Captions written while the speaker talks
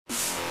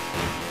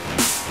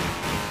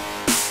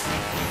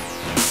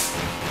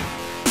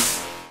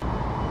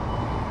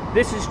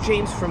This is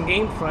James from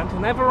GameFront,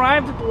 and I've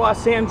arrived at the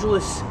Los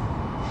Angeles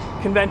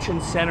Convention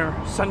Center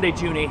Sunday,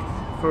 June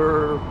 8th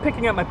for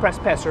picking up my press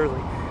pass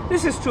early.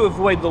 This is to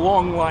avoid the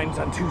long lines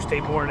on Tuesday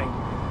morning,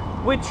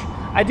 which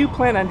I do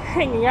plan on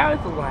hanging out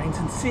at the lines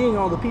and seeing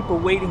all the people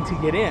waiting to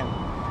get in,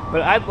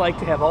 but I'd like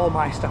to have all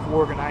my stuff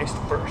organized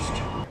first.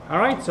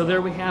 Alright, so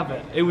there we have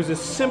it. It was a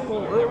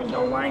simple, there was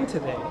no line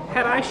today.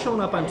 Had I shown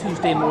up on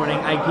Tuesday morning,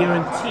 I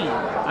guarantee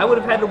I would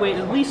have had to wait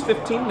at least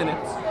 15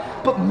 minutes,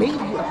 but maybe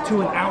up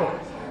to an hour.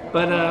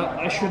 But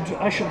I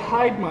should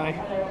hide my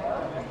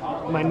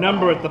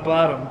number at the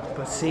bottom.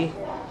 But see,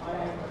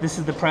 this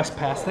is the press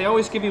pass. They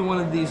always give you one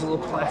of these little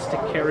plastic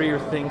carrier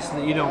things so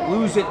that you don't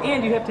lose it,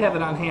 and you have to have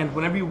it on hand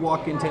whenever you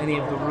walk into any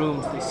of the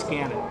rooms. They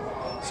scan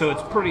it, so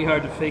it's pretty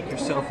hard to fake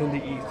yourself into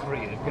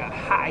E3. They've got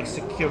high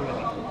security.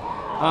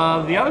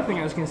 The other thing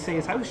I was going to say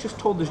is I was just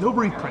told there's no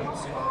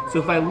reprints. So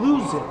if I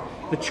lose it,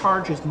 the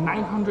charge is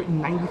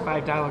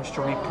 $995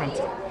 to reprint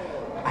it.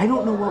 I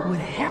don't know what would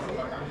happen.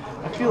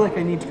 I feel like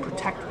I need to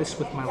protect this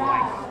with my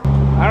life.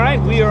 Alright,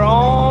 we are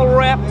all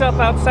wrapped up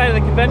outside of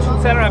the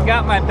convention center. I've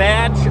got my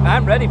badge.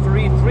 I'm ready for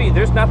E3.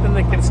 There's nothing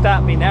that can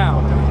stop me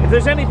now. If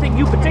there's anything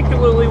you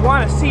particularly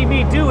want to see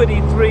me do at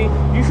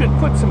E3, you should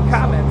put some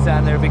comments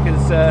on there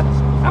because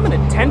I'm an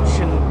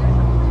attention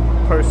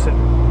person.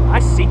 I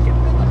seek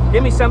it.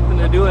 Give me something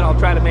to do and I'll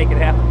try to make it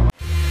happen.